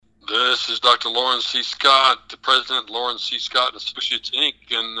is Dr. Loren C. Scott, the president of Loren C. Scott Associates, Inc.,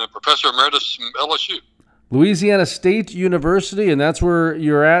 and professor emeritus from LSU. Louisiana State University, and that's where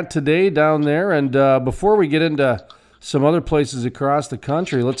you're at today down there. And before we get into some other places across the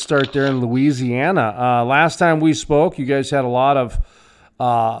country, let's start there in Louisiana. Last time we spoke, you guys had a lot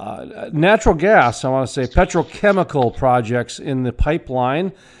of natural gas, I want to say petrochemical projects in the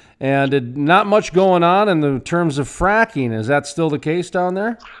pipeline, and not much going on in the terms of fracking. Is that still the case down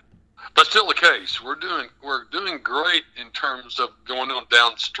there? That's still the case. We're doing great in terms of going on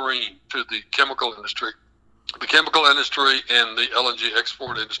downstream to the chemical industry. The chemical industry and the LNG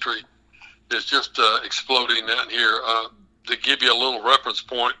export industry is just exploding down here. To give you a little reference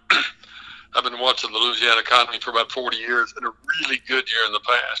point, I've been watching the Louisiana economy for about 40 years, and a really good year in the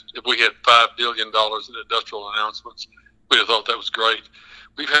past. If we had $5 billion in industrial announcements, we'd have thought that was great.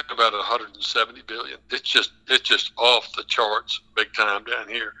 We've had about 170 billion. It's just off the charts, big time down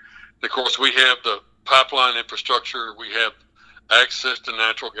here. And of course, we have the pipeline infrastructure. We have access to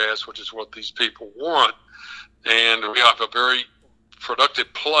natural gas, which is what these people want. And we have a very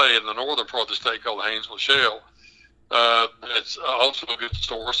productive play in the northern part of the state called the Haynesville Shale. It's also a good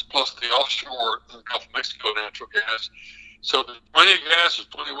source, plus the offshore Gulf of Mexico natural gas. So there's plenty of gas. There's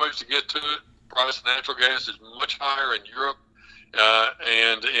plenty of ways to get to it. The price of natural gas is much higher in Europe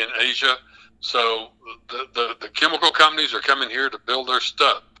and in Asia. So the chemical companies are coming here to build their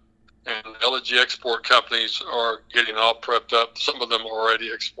stuff. And LNG export companies are getting all prepped up. Some of them are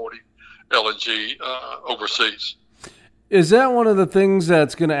already exporting LNG overseas. Is that one of the things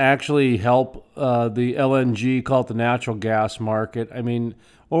that's going to actually help the LNG, call it the natural gas market? I mean,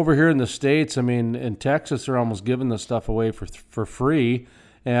 over here in the States, I mean, in Texas, they're almost giving this stuff away for free.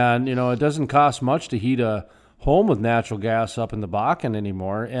 And, you know, it doesn't cost much to heat a home with natural gas up in the Bakken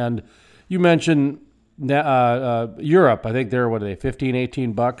anymore. And you mentioned Europe. I think they're, what are they, $15,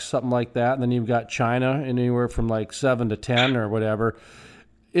 $18, something like that. And then you've got China, anywhere from like 7 to 10 or whatever.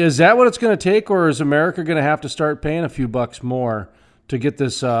 Is that what it's going to take, or is America going to have to start paying a few bucks more to get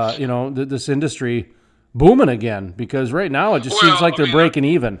this, this industry booming again? Because right now it just seems like they're breaking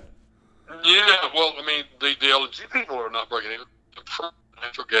even. Yeah, well, I mean, the LNG people are not breaking even for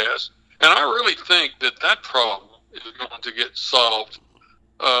natural gas. And I really think that problem is going to get solved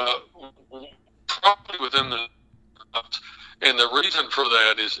probably within the and the reason for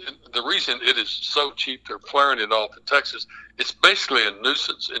that is the reason it is so cheap. They're flaring it off in Texas. It's basically a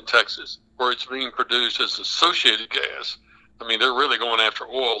nuisance in Texas where it's being produced as associated gas. I mean, they're really going after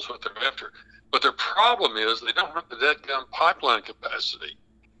oil is what they're after. But their problem is they don't have the dead gun pipeline capacity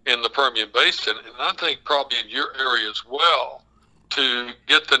in the Permian Basin, and I think probably in your area as well, to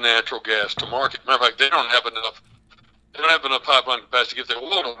get the natural gas to market. Matter of fact, they don't have enough pipeline capacity to get the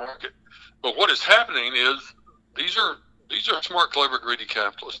oil to market. But what is happening is these are smart, clever, greedy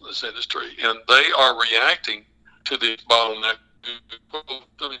capitalists in this industry, and they are reacting to the bottleneck. A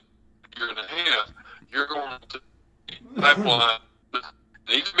year and a half, you're going to pipeline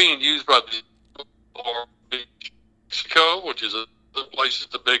it's being used by the Mexico, which is the place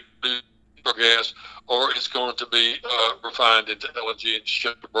the big natural gas, or it's going to be refined into LNG and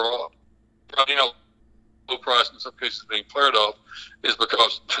shipped abroad. Right now, low price in some cases being flared off is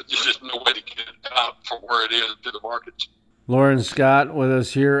because there's just no way to get it out from where it is to the markets. Loren Scott with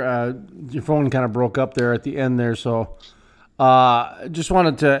us here. Your phone kind of broke up there at the end there, so just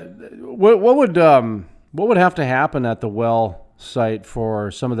wanted to. What would have to happen at the well site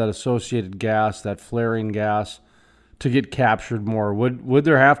for some of that associated gas, that flaring gas, to get captured more? Would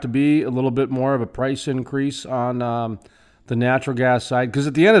there have to be a little bit more of a price increase on the natural gas side? Because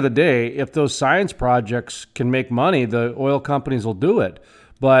at the end of the day, if those science projects can make money, the oil companies will do it.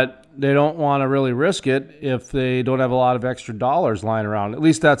 But they don't want to really risk it if they don't have a lot of extra dollars lying around. At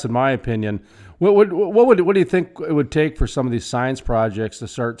least that's in my opinion. What do you think it would take for some of these science projects to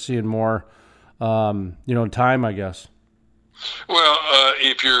start seeing more, time, I guess? Well,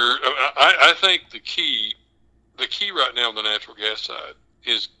 I think the key right now on the natural gas side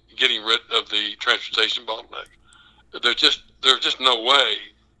is getting rid of the transportation bottleneck. There's just no way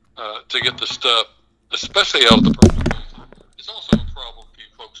to get the stuff, especially out of the Permian Basin. It's also a problem for you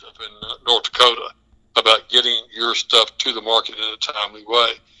folks up in North Dakota about getting your stuff to the market in a timely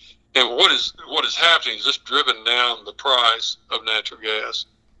way. And what is happening is just driven down the price of natural gas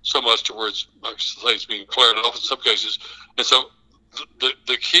so much to where it's, like I say, it's being cleared off in some cases. And so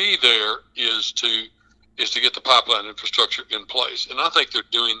the key there is to get the pipeline infrastructure in place. And I think they're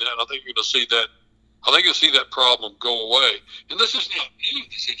doing that. I think you're going to see that. I think you'll see that problem go away. And this is not new.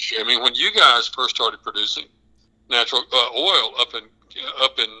 I mean, when you guys first started producing natural oil up in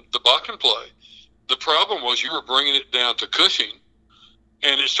the Bakken play, the problem was you were bringing it down to Cushing,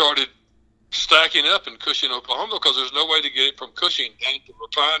 and it started stacking up in Cushing, Oklahoma, because there's no way to get it from Cushing down to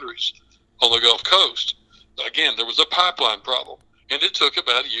refineries on the Gulf Coast. Again, there was a pipeline problem, and it took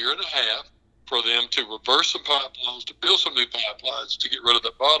about a year and a half for them to reverse some pipelines, to build some new pipelines, to get rid of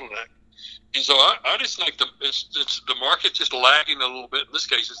that bottleneck. And so I just think it's the market just lagging a little bit. In this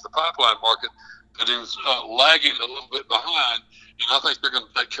case, it's the pipeline market that is lagging a little bit behind, and I think they're going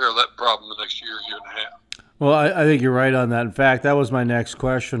to take care of that problem the next year, year and a half. Well, I think you're right on that. In fact, that was my next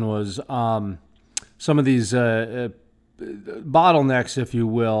question was some of these bottlenecks, if you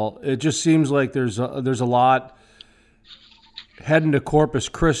will. It just seems like there's a lot heading to Corpus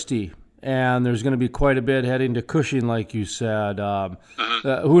Christi, and there's going to be quite a bit heading to Cushing, like you said.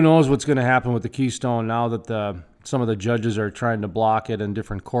 Who knows what's going to happen with the Keystone now that some of the judges are trying to block it in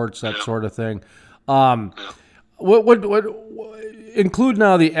different courts, that sort of thing. What include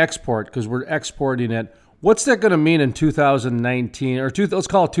now the export, because we're exporting it. What's that going to mean in 2019 or let's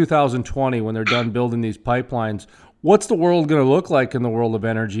call it 2020 when they're done building these pipelines? What's the world going to look like in the world of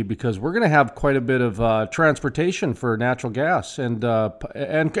energy? Because we're going to have quite a bit of transportation for natural gas and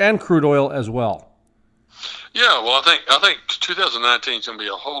crude oil as well. Yeah, well, I think 2019 is going to be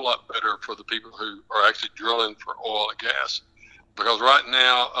a whole lot better for the people who are actually drilling for oil and gas, because right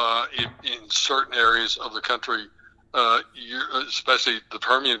now in certain areas of the country, especially the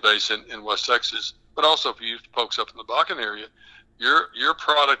Permian Basin in West Texas, but also for you folks up in the Bakken area, your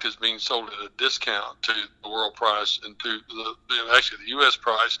product is being sold at a discount to the world price and to actually the U.S.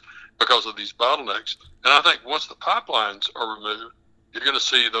 price because of these bottlenecks. And I think once the pipelines are removed, you're going to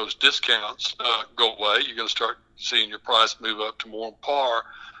see those discounts go away. You're going to start seeing your price move up to more on par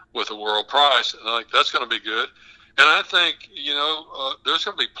with the world price, and I think that's going to be good. And I think there's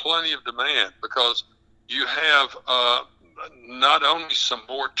going to be plenty of demand because you have not only some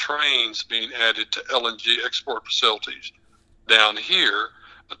more trains being added to LNG export facilities down here.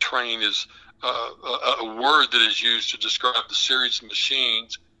 A train is a word that is used to describe the series of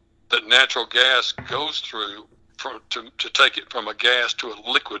machines that natural gas goes through to take it from a gas to a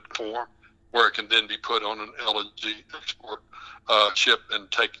liquid form, where it can then be put on an LNG export ship and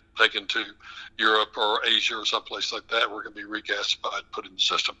taken to Europe or Asia or someplace like that, where it can be regasified, put in the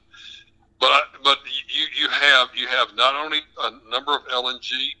system. But you have not only a number of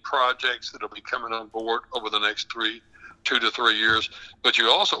LNG projects that will be coming on board over the next 2 to 3 years, but you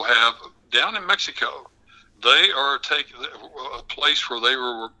also have down in Mexico, they are taking a place where they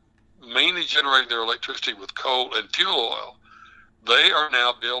were mainly generating their electricity with coal and fuel oil. They are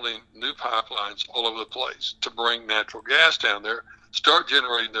now building new pipelines all over the place to bring natural gas down there, start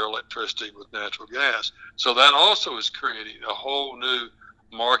generating their electricity with natural gas. So that also is creating a whole new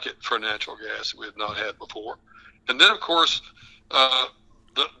market for natural gas that we have not had before. And then, of course,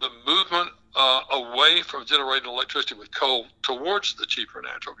 the movement away from generating electricity with coal towards the cheaper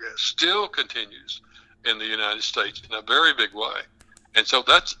natural gas still continues in the United States in a very big way. And so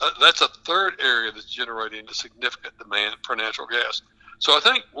that's a third area that's generating a significant demand for natural gas. So I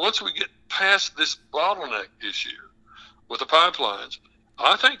think once we get past this bottleneck issue with the pipelines,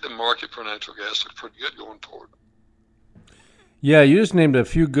 I think the market for natural gas looks pretty good going forward. Yeah, you just named a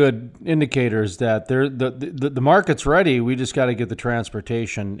few good indicators that the market's ready. We just got to get the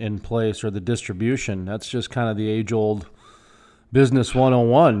transportation in place or the distribution. That's just kind of the age-old business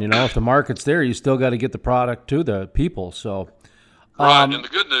 101. If the market's there, you still got to get the product to the people. So, right. And the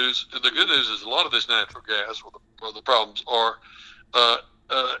good news is a lot of this natural gas, where the problems are,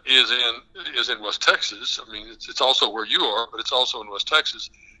 is in West Texas. I mean, it's also where you are, but it's also in West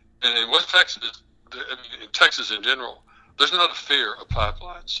Texas. And in West Texas, in Texas in general, there's not a fear of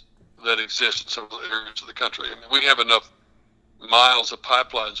pipelines that exist in some of the areas of the country. I mean, we have enough miles of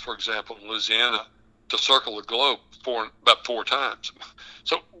pipelines, for example, in Louisiana, to circle the globe about 4 times.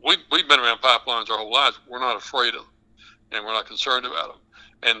 So we've been around pipelines our whole lives. We're not afraid of them, and we're not concerned about them.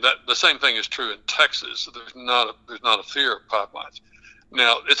 And that the same thing is true in Texas. There's not a fear of pipelines.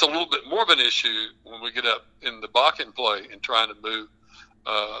 Now, it's a little bit more of an issue when we get up in the Bakken play and trying to move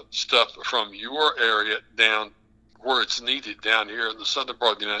stuff from your area down where it's needed down here in the southern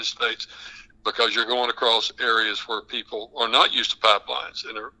part of the United States, because you're going across areas where people are not used to pipelines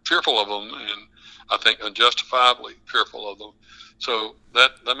and are fearful of them, and I think unjustifiably fearful of them. So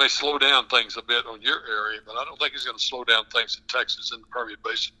that may slow down things a bit on your area, but I don't think it's going to slow down things in Texas and the Permian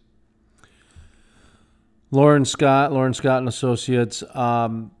Basin. Loren Scott and Associates.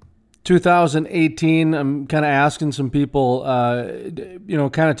 2018, I'm kind of asking some people,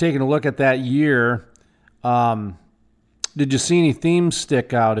 kind of taking a look at that year. Did you see any themes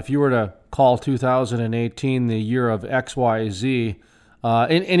stick out? If you were to call 2018 the year of XYZ,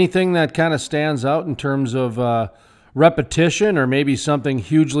 anything that kind of stands out in terms of repetition or maybe something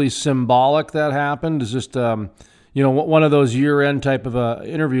hugely symbolic that happened? Is just one of those year-end type of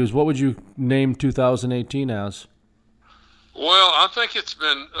interviews. What would you name 2018 as? Well, I think it's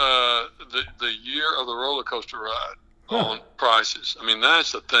been the year of the roller coaster ride on prices. I mean,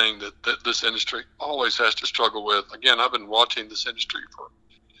 that's the thing that this industry always has to struggle with. Again, I've been watching this industry for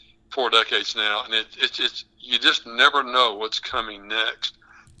 4 decades now, and it's you just never know what's coming next.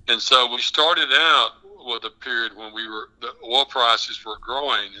 And so we started out with a period when the oil prices were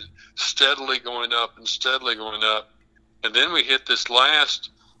growing and steadily going up and steadily going up. And then we hit this last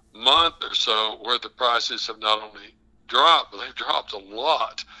month or so where the prices have not only dropped, but they've dropped a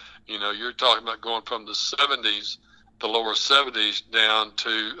lot. You're talking about going from the 70s, the lower 70s, down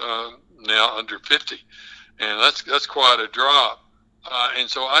to now under 50. And that's quite a drop. And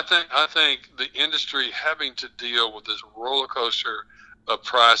so I think the industry having to deal with this roller coaster of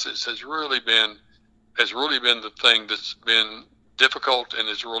prices has really been the thing that's been difficult and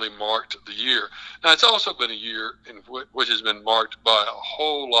has really marked the year. Now, it's also been a year which has been marked by a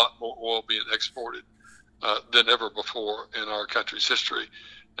whole lot more oil being exported than ever before in our country's history.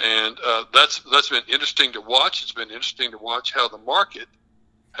 And that's been interesting to watch. It's been interesting to watch how the market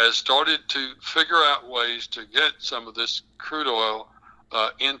has started to figure out ways to get some of this crude oil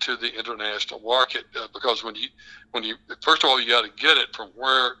into the international market, because when you first of all, you got to get it from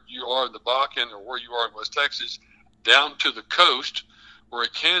where you are in the Bakken or where you are in West Texas down to the coast, where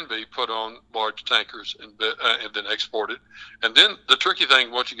it can be put on large tankers and then exported. And then the tricky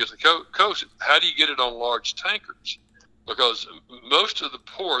thing, once you get to the coast, how do you get it on large tankers? Because most of the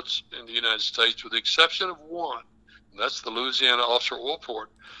ports in the United States, with the exception of one, and that's the Louisiana Offshore Oil Port,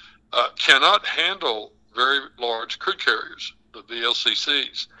 cannot handle very large crude carriers, the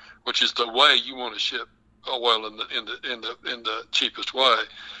VLCCs, which is the way you want to ship oil in the cheapest way.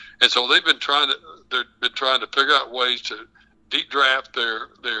 And so they've been trying to figure out ways to deep draft their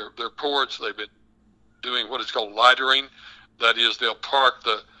ports. They've been doing what is called lightering. That is, they'll park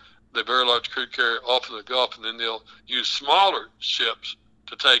the very large crude carrier off in the Gulf, and then they'll use smaller ships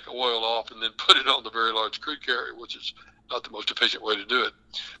to take oil off and then put it on the very large crude carrier, which is not the most efficient way to do it.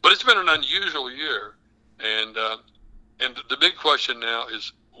 But it's been an unusual year, and the big question now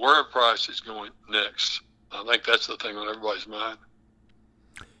is where are prices going next? I think that's the thing on everybody's mind.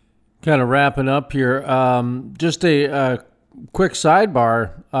 Kind of wrapping up here, just a quick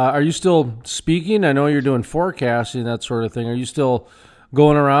sidebar. Are you still speaking? I know you're doing forecasting, that sort of thing. Are you still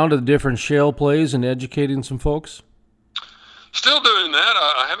going around to the different shale plays and educating some folks? Still doing that.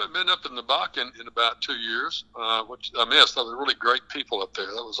 I haven't been up in the Bakken in about 2 years, which I missed. There were really great people up there.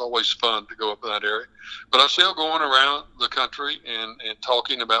 That was always fun to go up in that area. But I'm still going around the country and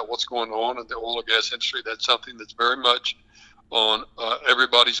talking about what's going on in the oil and gas industry. That's something that's very much on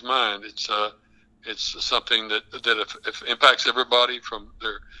everybody's mind. It's something that if impacts everybody, from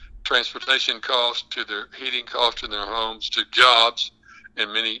their transportation costs to their heating costs in their homes to jobs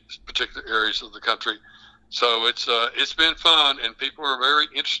in many particular areas of the country. So it's been fun, and people are very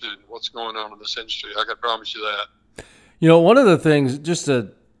interested in what's going on in this industry. I can promise you that. One of the things, just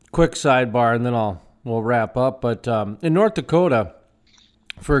a quick sidebar, and then we'll wrap up. But in North Dakota,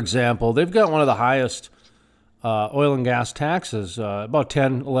 for example, they've got one of the highest oil and gas taxes, about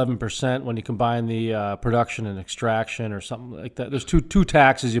 10, 11% when you combine the production and extraction or something like that. There's two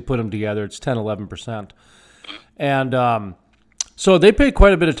taxes, you put them together, it's 10, 11%. And so they pay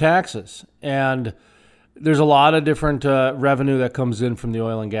quite a bit of taxes. And there's a lot of different revenue that comes in from the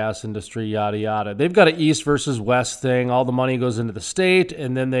oil and gas industry, yada, yada. They've got an east versus west thing. All the money goes into the state,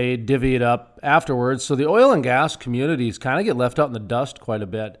 and then they divvy it up afterwards. So the oil and gas communities kind of get left out in the dust quite a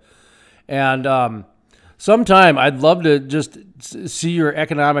bit. And sometime I'd love to just see your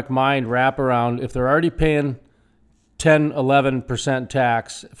economic mind wrap around if they're already paying 10, 11%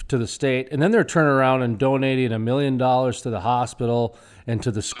 tax to the state, and then they're turning around and donating $1 million to the hospital and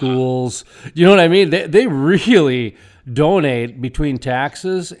to the schools. You know what I mean? They really donate, between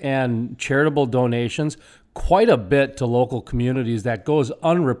taxes and charitable donations, quite a bit to local communities that goes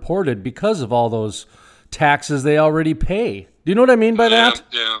unreported because of all those taxes they already pay. Do you know what I mean by that?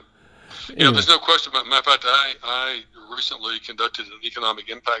 Yeah, there's no question about it. Matter of fact, I recently conducted an economic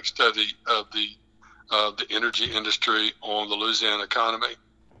impact study of the energy industry on the Louisiana economy.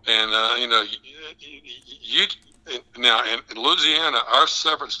 And, now in Louisiana, our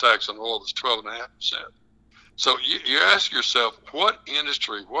severance tax on oil is 12.5%. So you ask yourself, what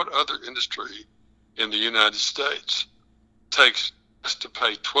other industry in the United States takes us to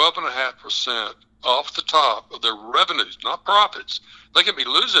pay 12.5% off the top of their revenues, not profits? They can be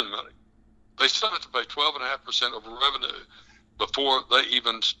losing money. They still have to pay 12.5% of revenue before they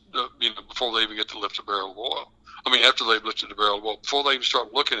even get to lift a barrel of oil. I mean, after they've lifted the barrel of oil, before they even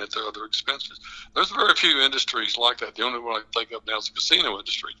start looking at their other expenses. There's very few industries like that. The only one I can think of now is the casino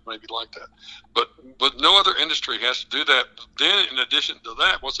industry, maybe like that. But no other industry has to do that. Then, in addition to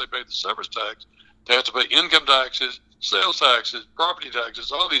that, once they pay the severance tax, they have to pay income taxes, sales taxes, property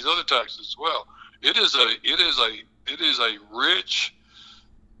taxes, all these other taxes as well. It is a rich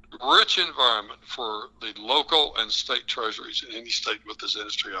environment for the local and state treasuries in any state where this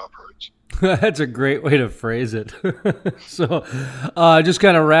industry operates. That's a great way to phrase it. So, just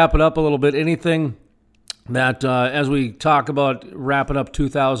kind of wrap it up a little bit. Anything that, as we talk about wrapping up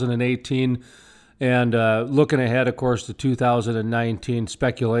 2018 and looking ahead, of course, to 2019,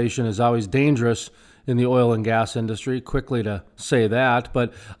 speculation is always dangerous in the oil and gas industry. Quickly to say that,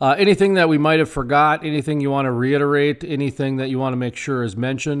 but anything that we might have forgot, anything you want to reiterate, anything that you want to make sure is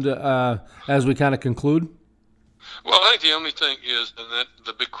mentioned as we kind of conclude? Well, I think the only thing is, and that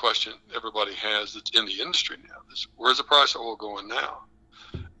the big question everybody has that's in the industry now is, where's the price of oil going now?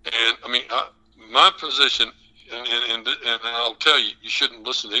 And I mean, my position, and I'll tell you, you shouldn't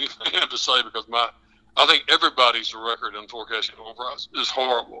listen to anything I have to say, because I think everybody's record on forecasting oil price is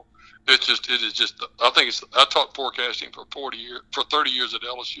horrible. I taught forecasting for 30 years at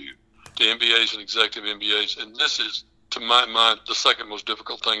LSU, to MBAs and executive MBAs, and this is, to my mind, the second most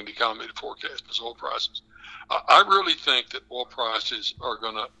difficult thing in the economy to forecast is oil prices. I really think that oil prices are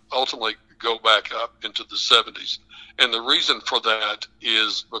going to ultimately go back up into the 70s. And the reason for that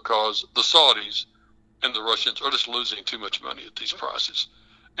is because the Saudis and the Russians are just losing too much money at these prices.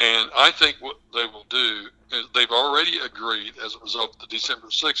 And I think what they will do is, they've already agreed, as a result of the December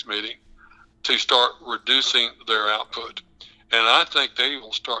 6th meeting, to start reducing their output. And I think they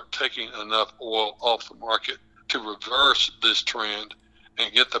will start taking enough oil off the market to reverse this trend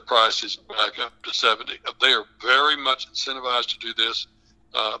and get the prices back up to 70. They are very much incentivized to do this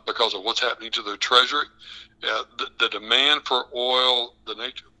because of what's happening to their treasury. The demand for oil, the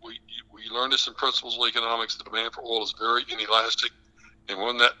nature, we learned this in principles of economics, the demand for oil is very inelastic. And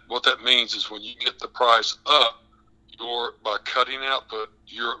what that means is, when you get the price up, by cutting output,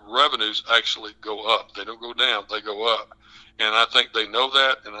 your revenues actually go up. They don't go down, they go up. And I think they know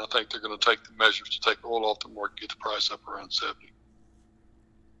that, and I think they're going to take the measures to take oil off the market, get the price up around 70.